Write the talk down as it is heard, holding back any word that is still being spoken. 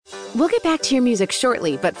We'll get back to your music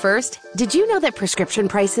shortly, but first, did you know that prescription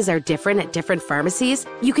prices are different at different pharmacies?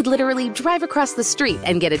 You could literally drive across the street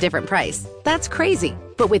and get a different price. That's crazy.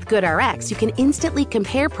 But with GoodRx, you can instantly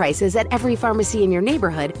compare prices at every pharmacy in your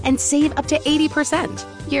neighborhood and save up to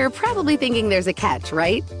 80%. You're probably thinking there's a catch,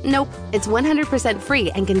 right? Nope. It's 100% free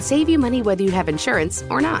and can save you money whether you have insurance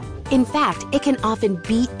or not. In fact, it can often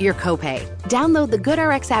beat your copay. Download the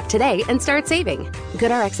GoodRx app today and start saving.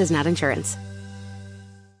 GoodRx is not insurance.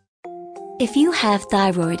 If you have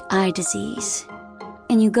thyroid eye disease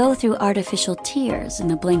and you go through artificial tears in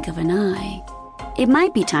the blink of an eye, it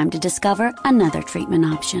might be time to discover another treatment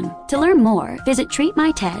option. To learn more, visit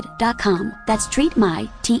treatmyted.com. That's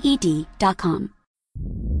treatmyted.com.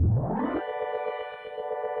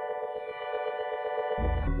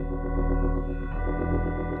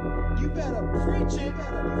 You better preach it,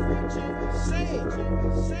 say it.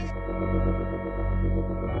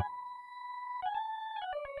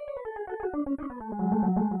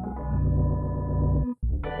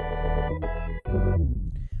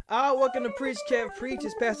 Welcome to Preach Kev Preach.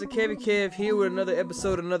 It's Pastor Kevy Kev here with another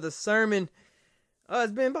episode, another sermon.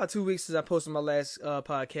 It's been about 2 weeks since I posted my last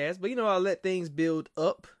podcast, but I let things build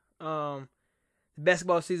up. The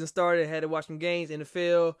basketball season started, had to watch some games,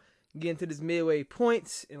 NFL, get into this midway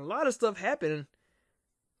points, and a lot of stuff happened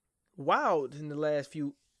wild in the last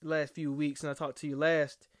few weeks, and I talked to you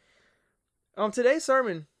last. Today's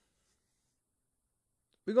sermon,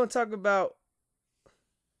 we're going to talk about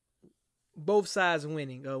both sides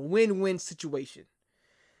winning, a win-win situation.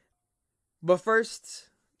 But first,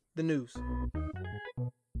 the news.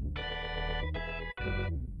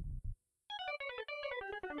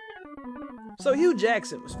 So Hue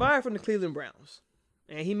Jackson was fired from the Cleveland Browns,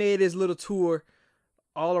 and he made his little tour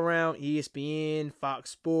all around ESPN,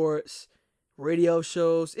 Fox Sports, radio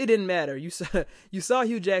shows. It didn't matter. You saw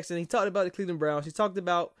Hue Jackson. He talked about the Cleveland Browns. He talked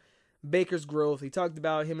about Baker's growth. He talked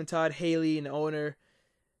about him and Todd Haley and the owner.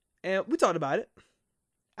 And we talked about it.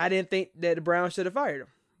 I didn't think that the Browns should have fired him.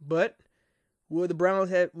 But would the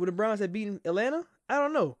Browns have beaten Atlanta? I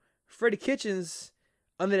don't know. Freddie Kitchens,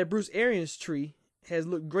 under that Bruce Arians tree, has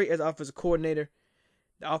looked great as offensive coordinator.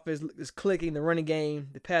 The offense is clicking, the running game,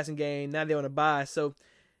 the passing game. Now they're on a bye. So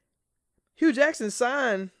Hue Jackson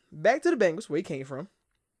signed back to the Bengals, where he came from,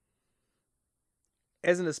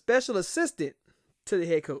 as a special assistant to the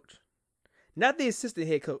head coach. Not the assistant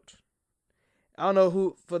head coach. I don't know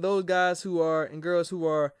who, for those guys who are, and girls who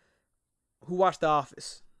watch The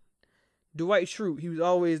Office. Dwight Schrute, he was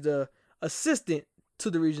always the assistant to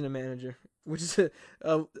the regional manager, which is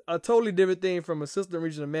a totally different thing from assistant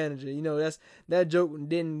regional manager. That joke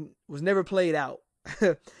was never played out.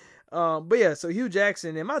 But yeah, so Hue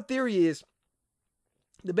Jackson, and my theory is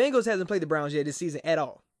the Bengals hasn't played the Browns yet this season at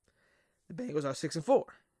all. The Bengals are 6-4.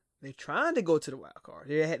 They're trying to go to the wild card.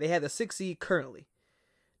 They have the 6th seed currently.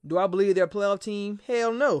 Do I believe they're a playoff team?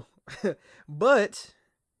 Hell no. But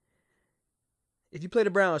if you play the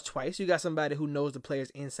Browns twice, you got somebody who knows the players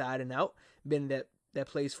inside and out. Been that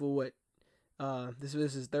place for what? This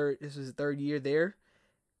is his third year there.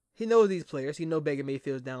 He knows these players. He knows Baker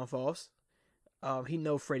Mayfield's downfalls. He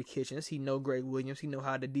knows Freddie Kitchens. He knows Greg Williams. He knows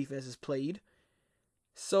how the defense is played.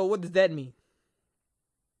 So what does that mean?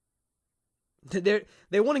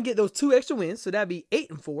 They want to get those 2 extra wins, so that'd be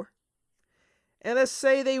 8-4. And let's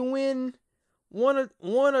say they win one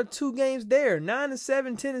or 2 games there,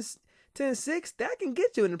 9-7, 10-6. That can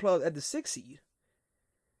get you in the playoffs at the 6th seed.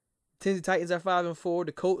 Tennessee Titans are 5-4.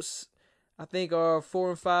 The Colts, I think, are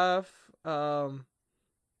 4-5. The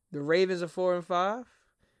Ravens are 4-5.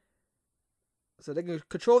 So they can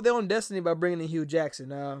control their own destiny by bringing in Hue Jackson.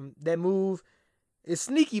 That move is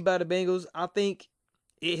sneaky by the Bengals. I think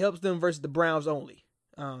it helps them versus the Browns only.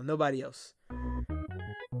 Nobody else.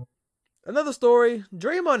 Another story,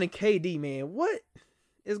 Draymond and KD, man. What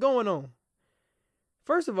is going on?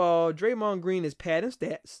 First of all, Draymond Green is padding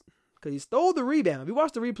stats because he stole the rebound. We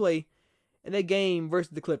watched the replay in that game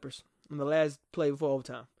versus the Clippers in the last play before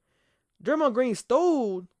overtime. Draymond Green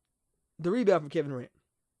stole the rebound from Kevin Durant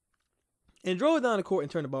and drove it down the court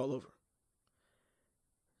and turned the ball over.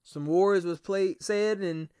 Some words was said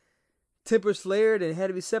and tempers flared and had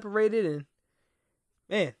to be separated, and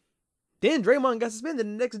man, then Draymond got suspended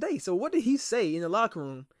the next day. So what did he say in the locker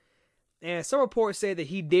room? And some reports said that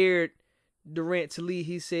he dared Durant to leave.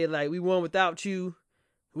 He said, we won without you.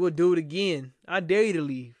 We'll do it again. I dare you to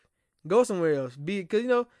leave. Go somewhere else.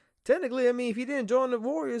 Because, technically, if he didn't join the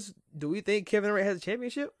Warriors, do we think Kevin Durant has a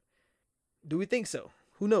championship? Do we think so?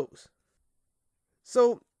 Who knows?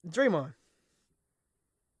 So, Draymond,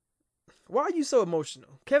 why are you so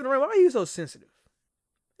emotional? Kevin Durant, why are you so sensitive?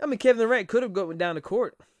 Kevin Durant could have gone down the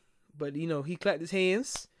court, but, he clapped his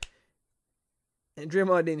hands And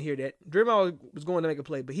Draymond didn't hear that. Draymond was going to make a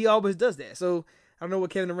play, but he always does that. So I don't know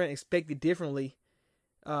what Kevin Durant expected differently.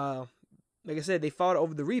 Like I said, they fought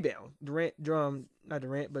over the rebound. Draymond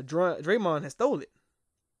has stolen it.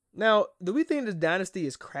 Now, do we think this dynasty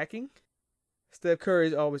is cracking? Steph Curry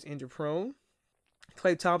is always injury prone.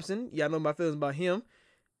 Klay Thompson, y'all know my feelings about him.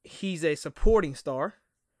 He's a supporting star.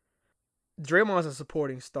 Draymond's a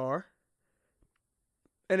supporting star.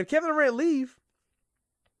 And if Kevin Durant leave,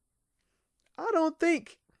 I don't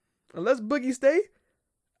think, unless Boogie stay,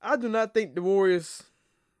 I do not think the Warriors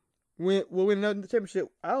will win another championship.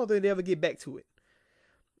 I don't think they ever get back to it.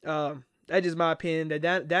 That's just my opinion. The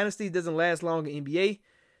dynasty doesn't last long in NBA.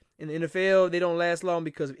 In the NFL, they don't last long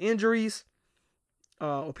because of injuries,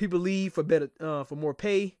 or people leave for more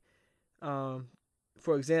pay.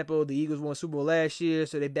 For example, the Eagles won Super Bowl last year,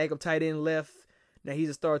 so their backup tight end left. Now he's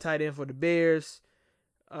a star tight end for the Bears.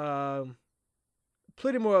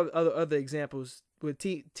 Plenty more other examples where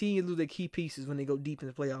teams lose their key pieces when they go deep in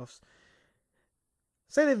the playoffs.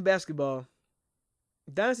 Same thing for basketball.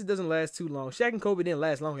 Dynasty doesn't last too long. Shaq and Kobe didn't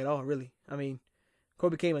last long at all, really. I mean,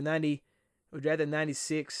 Kobe came in 90, was drafted in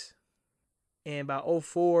 96, and by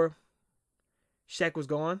 04, Shaq was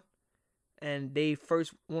gone, and they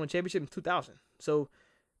first won a championship in 2000. So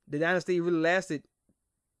the dynasty really lasted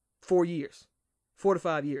 4 years, 4 to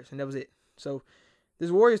 5 years, and that was it. So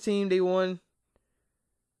this Warriors team, they won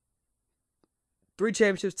 3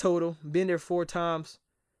 championships total, been there 4 times.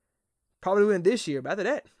 Probably win this year, but after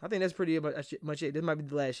that, I think that's pretty much it. This might be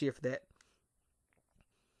the last year for that.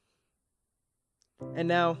 And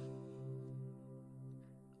now,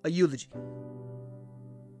 a eulogy.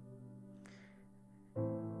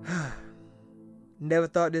 Never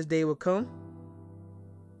thought this day would come.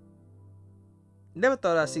 Never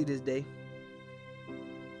thought I'd see this day.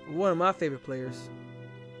 One of my favorite players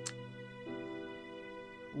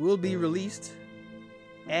will be released,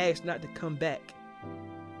 asked not to come back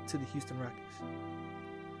to the Houston Rockets.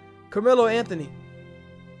 Carmelo Anthony,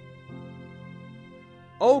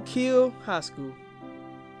 Oak Hill High School,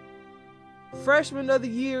 freshman of the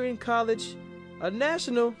year in college, a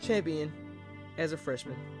national champion as a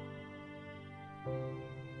freshman.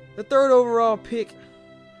 The 3rd overall pick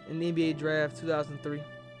in the NBA draft 2003.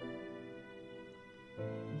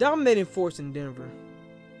 Dominating force in Denver.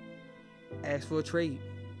 Asked for a trade.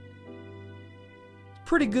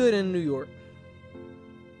 Pretty good in New York.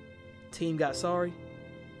 Team got sorry.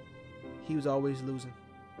 He was always losing.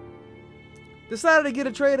 Decided to get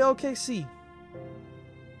a trade to OKC.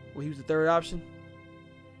 Well, he was the 3rd option.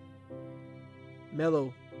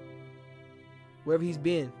 Melo, wherever he's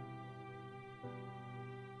been,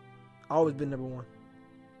 always been number 1.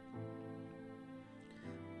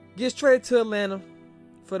 Gets traded to Atlanta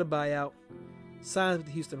for the buyout. Signs with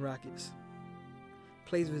the Houston Rockets.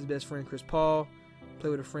 Plays with his best friend Chris Paul. Play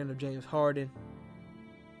with a friend of James Harden.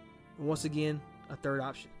 And once again, a 3rd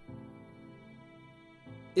option.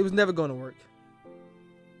 It was never going to work.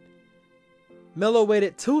 Melo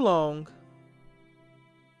waited too long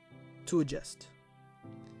to adjust.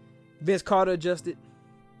 Vince Carter adjusted.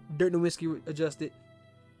 Dirk Nowitzki adjusted.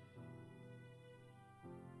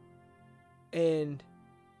 And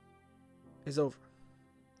it's over.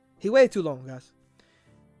 He waited too long, guys.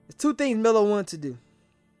 There's 2 things Melo wanted to do.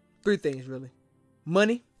 3 things, really.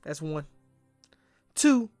 Money, that's 1.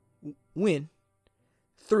 2, win.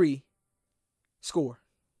 3, score.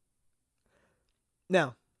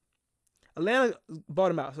 Now, Atlanta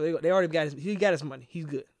bought him out, so they already got he got his money. He's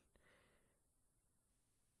good.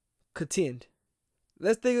 Contend.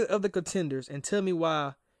 Let's think of the contenders and tell me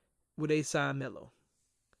why would they sign Melo.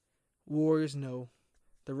 Warriors, no.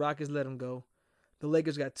 The Rockets let him go. The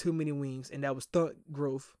Lakers got too many wings, and that was stunt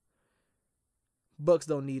growth. Bucks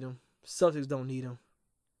don't need him. Celtics don't need him.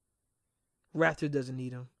 Raptors doesn't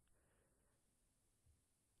need him.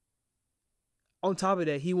 On top of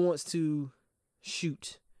that, he wants to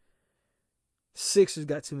shoot. Sixers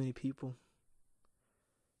got too many people.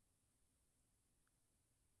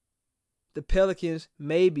 The Pelicans,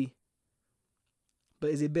 maybe.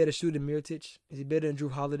 But is he better shooter than Mirotic? Is he better than Drew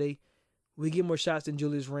Holiday? Will he get more shots than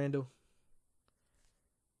Julius Randle?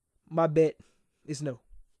 My bet is no.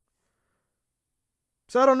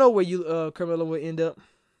 So I don't know where Carmelo will end up,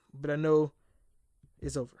 but I know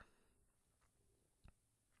it's over.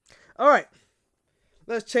 All right.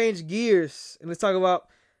 Let's change gears and let's talk about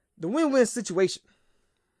the win-win situation.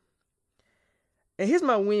 And here's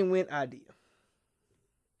my win-win idea.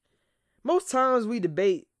 Most times we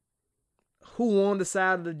debate who on the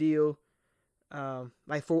side of the deal.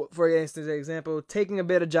 Like for instance, example, taking a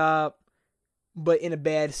better job, but in a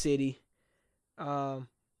bad city.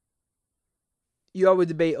 you always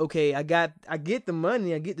debate, okay, I get the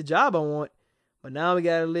money, I get the job I want, but now we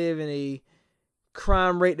gotta live in a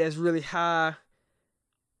crime rate that's really high,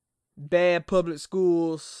 bad public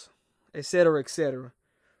schools, etc., etc.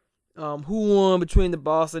 Who won between the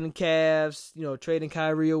Boston and Cavs, trading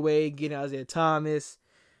Kyrie away, getting Isaiah Thomas?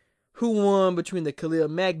 Who won between the Khalil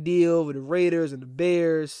Mack deal with the Raiders and the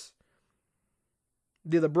Bears?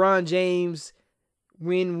 Did LeBron James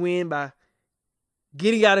win by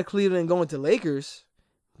getting out of Cleveland and going to Lakers,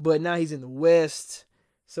 but now he's in the West,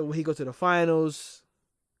 so will he go to the finals?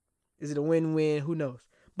 Is it a win-win? Who knows?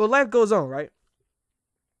 But life goes on, right?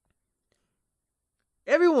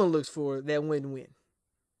 Everyone looks for that win-win.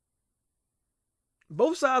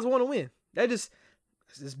 Both sides want to win. It's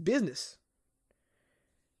just business.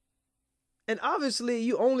 And obviously,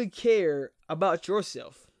 you only care about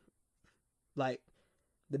yourself. Like,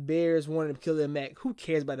 the Bears wanted to kill their Mac. Who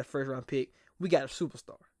cares about the first-round pick? We got a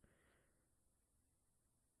superstar.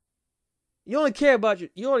 You only care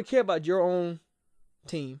about your own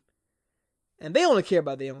team, and they only care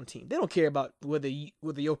about their own team. They don't care about whether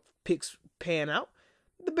your picks pan out.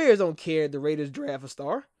 The Bears don't care if the Raiders draft a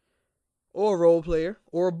star, or a role player,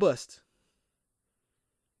 or a bust.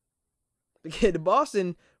 The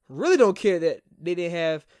Boston really don't care that they didn't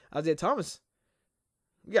have Isaiah Thomas.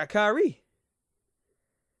 We got Kyrie.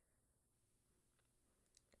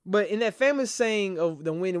 But in that famous saying of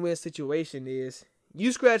the win-win situation is,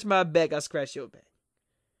 you scratch my back, I scratch your back.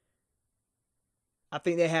 I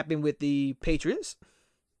think that happened with the Patriots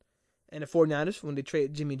and the 49ers when they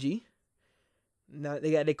traded Jimmy G. Now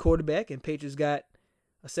they got their quarterback, and Patriots got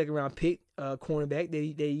a second-round pick, cornerback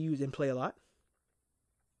they use and play a lot.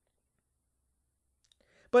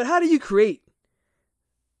 But how do you create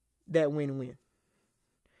that win-win?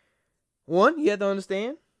 One, you have to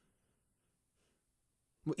understand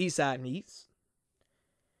what each side needs.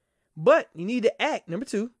 But you need to act. Number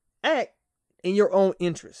two, act in your own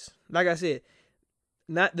interest. Like I said,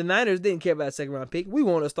 the Niners didn't care about a second-round pick. We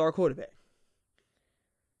want a star quarterback.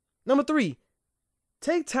 Number three,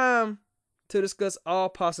 take time to discuss all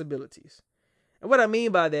possibilities. And what I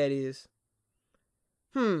mean by that is,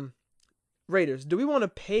 Raiders, do we want to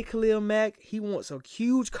pay Khalil Mack? He wants a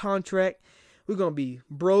huge contract. We're going to be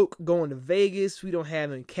broke going to Vegas. We don't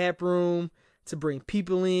have any cap room to bring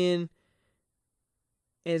people in.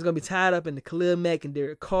 And it's going to be tied up in the Khalil Mack and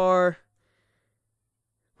Derek Carr.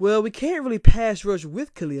 Well, we can't really pass rush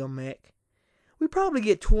with Khalil Mack. We probably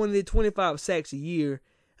get 20 to 25 sacks a year.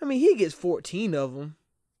 I mean, he gets 14 of them.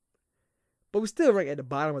 But we still rank at the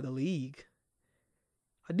bottom of the league.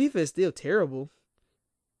 Our defense is still terrible.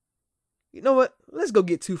 You know what? Let's go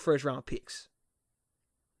get 2 first-round picks.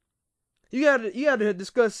 You gotta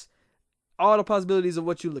discuss all the possibilities of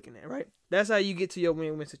what you're looking at, right? That's how you get to your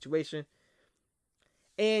win-win situation.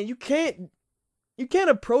 And you can't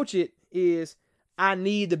approach it as, I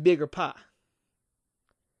need the bigger pie.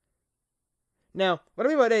 Now, what I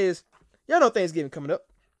mean by that is, y'all know Thanksgiving coming up.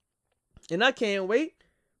 And I can't wait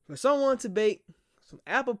for someone to bake some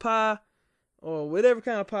apple pie or whatever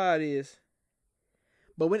kind of pie it is.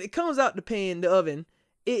 But when it comes out the oven,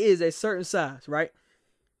 it is a certain size, right?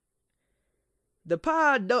 The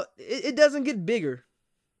pie, it doesn't get bigger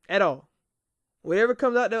at all. Whatever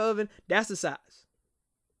comes out the oven, that's the size.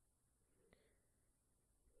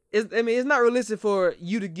 It's not realistic for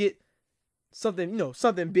you to get something,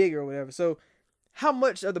 something bigger or whatever. So how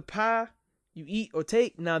much of the pie you eat or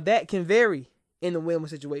take, now that can vary in the win-win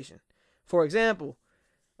situation. For example,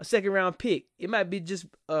 a second-round pick, it might be just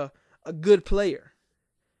a good player.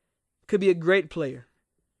 Could be a great player.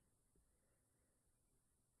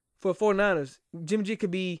 For 49ers, Jimmy G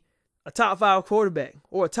could be a top 5 quarterback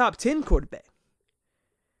or a top 10 quarterback.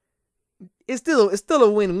 It's still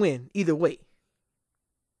a win-win either way.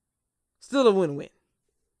 Still a win-win.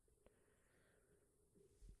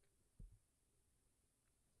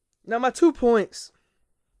 Now my 2 points,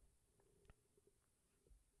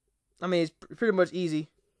 I mean, it's pretty much easy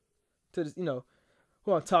to just,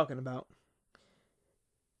 who I'm talking about.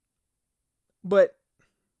 But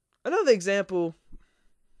another example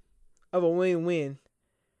of a win-win,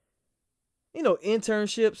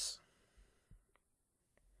 internships.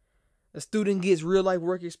 A student gets real-life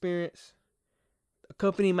work experience. A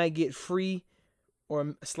company might get free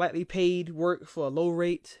or slightly paid work for a low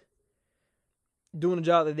rate, doing a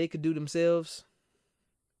job that they could do themselves.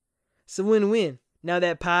 It's a win-win. Now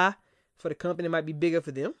that pie for the company might be bigger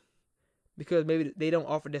for them because maybe they don't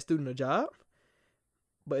offer that student a job.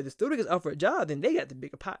 But if the student gets offered a job, then they got the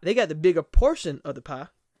bigger pie. They got the bigger portion of the pie.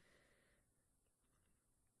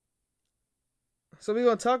 So we're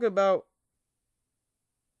going to talk about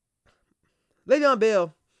Le'Veon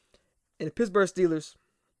Bell and the Pittsburgh Steelers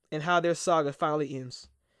and how their saga finally ends.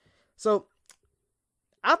 So,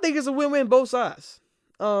 I think it's a win-win both sides.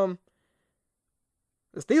 The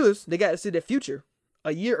Steelers, they got to see their future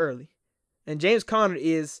a year early. And James Conner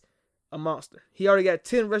is a monster. He already got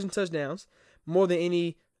 10 rushing touchdowns, more than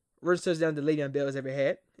any rushing touchdown that Le'Veon Bell has ever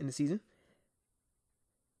had in the season.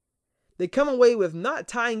 They come away with not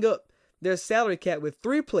tying up their salary cap with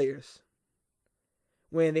 3 players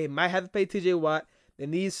when they might have to pay TJ Watt. They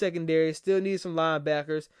need secondary, still need some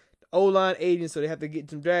linebackers. The O-line aging, so they have to get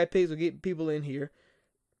some draft picks or get people in here.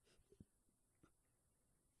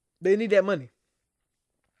 They need that money.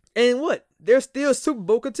 And what? They're still Super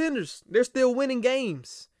Bowl contenders. They're still winning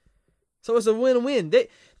games. So it's a win-win.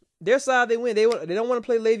 Their side, they win. They don't want to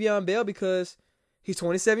play Le'Veon Bell because he's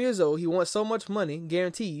 27 years old. He wants so much money,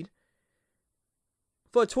 guaranteed.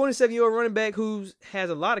 For a 27-year-old running back who has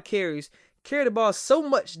a lot of carries, carried the ball so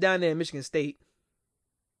much down there in Michigan State.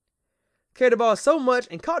 Carried the ball so much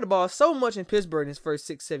and caught the ball so much in Pittsburgh in his first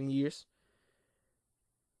 6-7 years.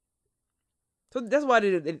 So that's why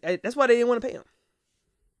they didn't want to pay him.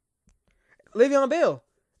 Le'Veon Bell,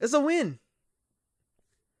 it's a win.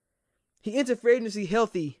 He entered free agency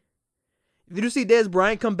healthy. Did you see Dez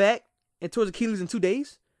Bryant come back and tore his Achilles in 2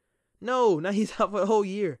 days? No, now he's out for the whole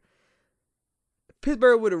year.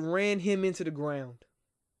 Pittsburgh would have ran him into the ground.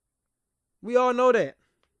 We all know that.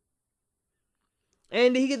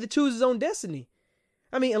 And he get to choose his own destiny.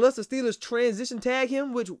 I mean, unless the Steelers transition tag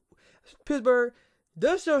him, which Pittsburgh,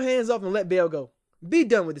 dust your hands off and let Bell go. Be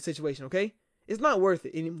done with the situation, okay? It's not worth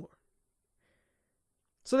it anymore.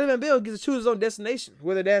 So Le'Veon Bell gets to choose his own destination,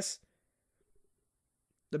 whether that's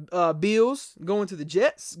the Bills, going to the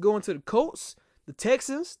Jets, going to the Colts, the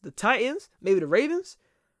Texans, the Titans, maybe the Ravens,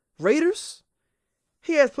 Raiders.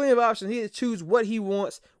 He has plenty of options. He can choose what he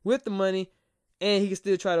wants with the money, and he can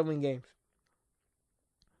still try to win games.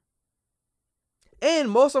 And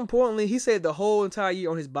most importantly, he saved the whole entire year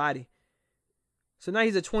on his body. So now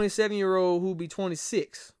he's a 27-year-old who'll be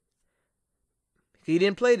 26. He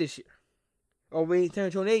didn't play this year. Or when he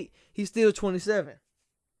turned 28, he's still 27.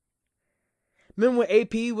 Remember when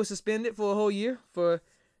AP was suspended for a whole year for,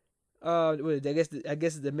 I guess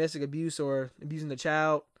it's domestic abuse or abusing the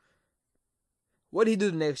child? What did he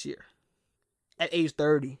do the next year? At age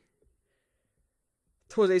 30.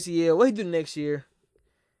 Towards ACL. What did he do the next year?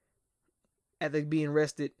 After being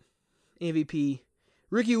arrested. MVP.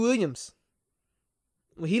 Ricky Williams.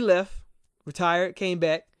 When he left, retired, came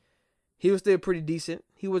back, he was still pretty decent.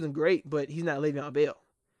 He wasn't great, but he's not Le'Veon Bell.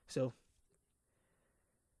 So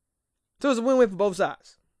it's a win-win for both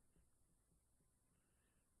sides.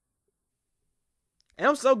 And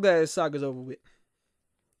I'm so glad this saga's over with.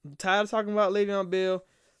 I'm tired of talking about Le'Veon Bell.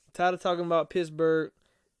 I'm tired of talking about Pittsburgh.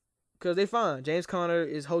 Because they fine. James Conner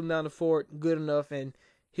is holding down the fort good enough, and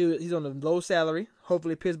he's on a low salary.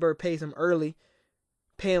 Hopefully Pittsburgh pays him early.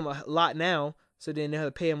 Pay him a lot now, so then they'll have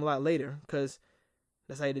to pay him a lot later. Because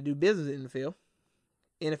that's how they do business in the NFL.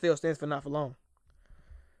 NFL stands for not for long.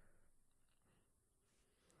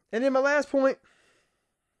 And then my last point,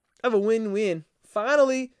 I have a win-win.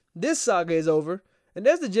 Finally, this saga is over. And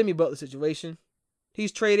that's the Jimmy Butler situation.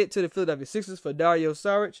 He's traded to the Philadelphia Sixers for Dario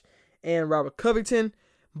Saric and Robert Covington.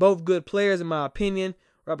 Both good players in my opinion.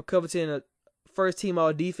 Robert Covington, a first-team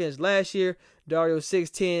all-defense last year. Dario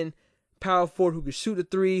 6'10", power forward who can shoot the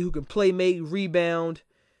three, who can play, make, rebound.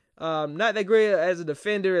 Not that great as a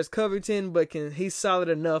defender as Covington, but he's solid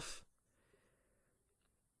enough.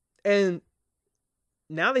 And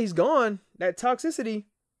now that he's gone, that toxicity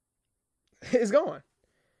is gone.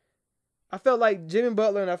 I felt like Jimmy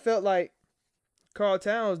Butler and I felt like Karl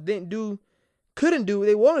Towns couldn't do what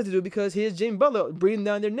they wanted to do because here's Jimmy Butler breathing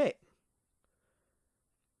down their neck.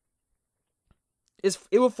 It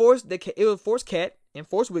will force Cat and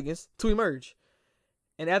force Wiggins to emerge.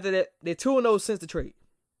 And after that, they're 2-0 since the trade.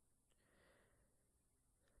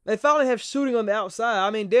 They finally have shooting on the outside. I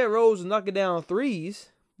mean, Derrick Rose was knocking down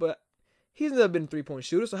threes, but he's never been a three-point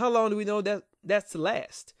shooter. So how long do we know that's to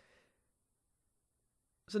last?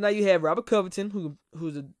 So now you have Robert Covington,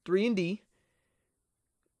 who's a 3-and-D,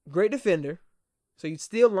 great defender. So he's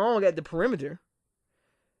still long at the perimeter.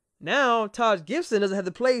 Now Taj Gibson doesn't have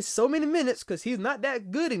to play so many minutes because he's not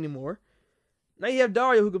that good anymore. Now you have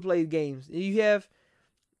Dario who can play games. You have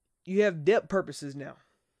depth purposes now.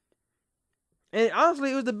 And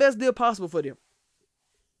honestly, it was the best deal possible for them.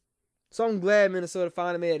 So I'm glad Minnesota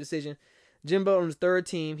finally made that decision. Jim Butler on his third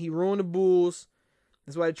team. He ruined the Bulls.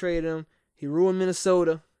 That's why they traded him. He ruined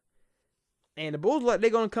Minnesota. And the Bulls look like they're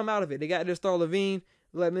going to come out of it. They got their star Levine.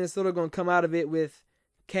 Look like Minnesota going to come out of it with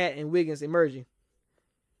Cat and Wiggins emerging.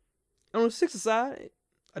 On the Sixers side,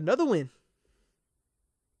 another win.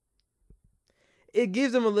 It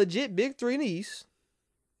gives them a legit big three in the East.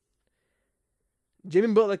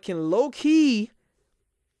 Jimmy Butler can low-key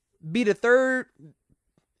be the third,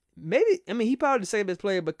 maybe, I mean, he probably the second best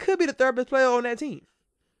player, but could be the third best player on that team.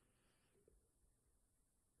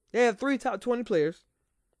 They have 3 top 20 players.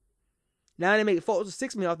 Now they make Fultz a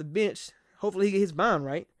 6 man off the bench. Hopefully he gets his mind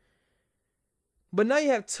right. But now you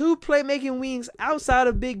have 2 playmaking wings outside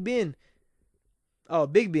of Big Ben. Oh,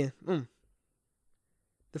 Big Ben.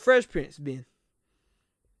 The Fresh Prince Ben.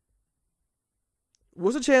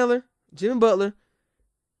 Wilson Chandler, Jimmy Butler.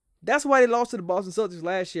 That's why they lost to the Boston Celtics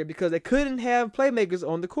last year, because they couldn't have playmakers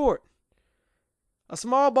on the court. A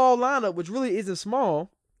small ball lineup, which really isn't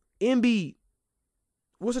small. Embiid,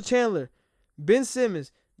 Wilson Chandler, Ben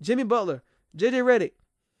Simmons, Jimmy Butler, JJ Redick.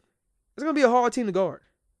 It's going to be a hard team to guard.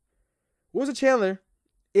 Wilson Chandler,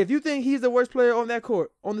 if you think he's the worst player on that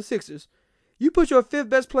court, on the Sixers, you put your 5th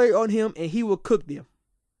best player on him and he will cook them.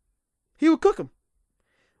 He will cook them.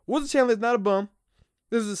 Wilson Chandler is not a bum.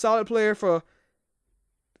 This is a solid player for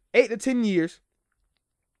 8 to 10 years.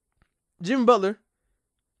 Jimmy Butler,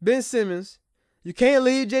 Ben Simmons. You can't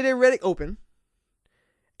leave JJ Redick open.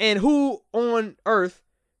 And who on earth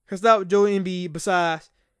can stop Joel Embiid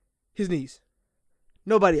besides his knees?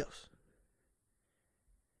 Nobody else.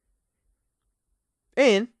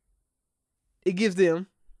 And it gives them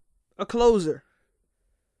a closer.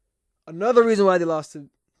 Another reason why they lost to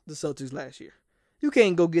the Celtics last year. You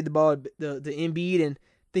can't go get the ball, the Embiid, and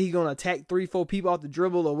think he's going to attack 3-4 people off the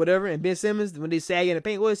dribble or whatever. And Ben Simmons, when they sag in the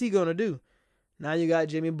paint, what is he going to do? Now you got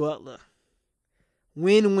Jimmy Butler.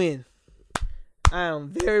 Win-win. I am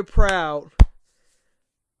very proud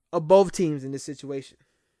of both teams in this situation.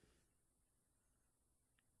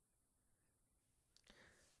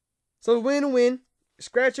 So win-win.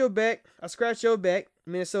 Scratch your back. I scratch your back.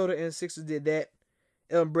 Minnesota and the Sixers did that.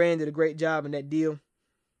 Elton Brand did a great job in that deal.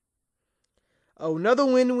 Oh, another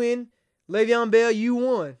win-win. Le'Veon Bell, you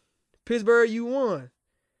won. Pittsburgh, you won.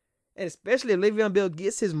 And especially if Le'Veon Bell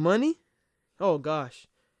gets his money, oh gosh,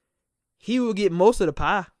 he will get most of the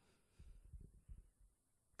pie.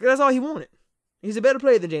 Because that's all he wanted. He's a better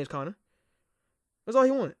player than James Conner. That's all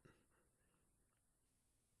he wanted.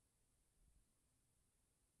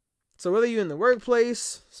 So whether you're in the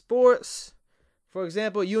workplace, sports, for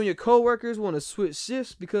example, you and your coworkers want to switch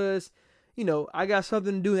shifts because, I got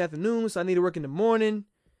something to do in the afternoon, so I need to work in the morning.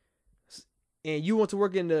 And you want to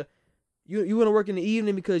work in the you want to work in the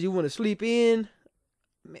evening because you want to sleep in.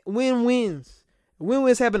 Win-wins.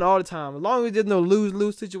 Win-wins happen all the time. As long as there's no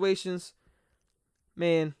lose-lose situations,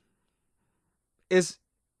 man, it's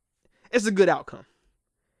a good outcome.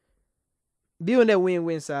 Be on that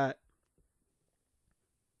win-win side.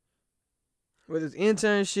 Whether it's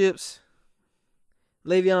internships,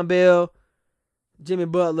 Le'Veon Bell, Jimmy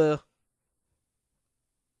Butler,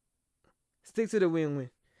 stick to the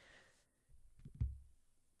win-win.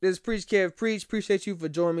 This is Preach Kev Preach. Appreciate you for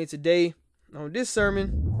joining me today on this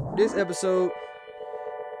sermon, this episode.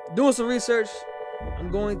 Doing some research. I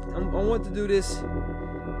want to do this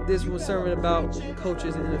one sermon about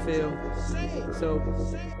coaches in the NFL. So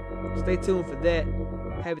stay tuned for that.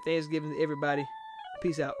 Happy Thanksgiving to everybody.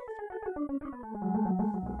 Peace out.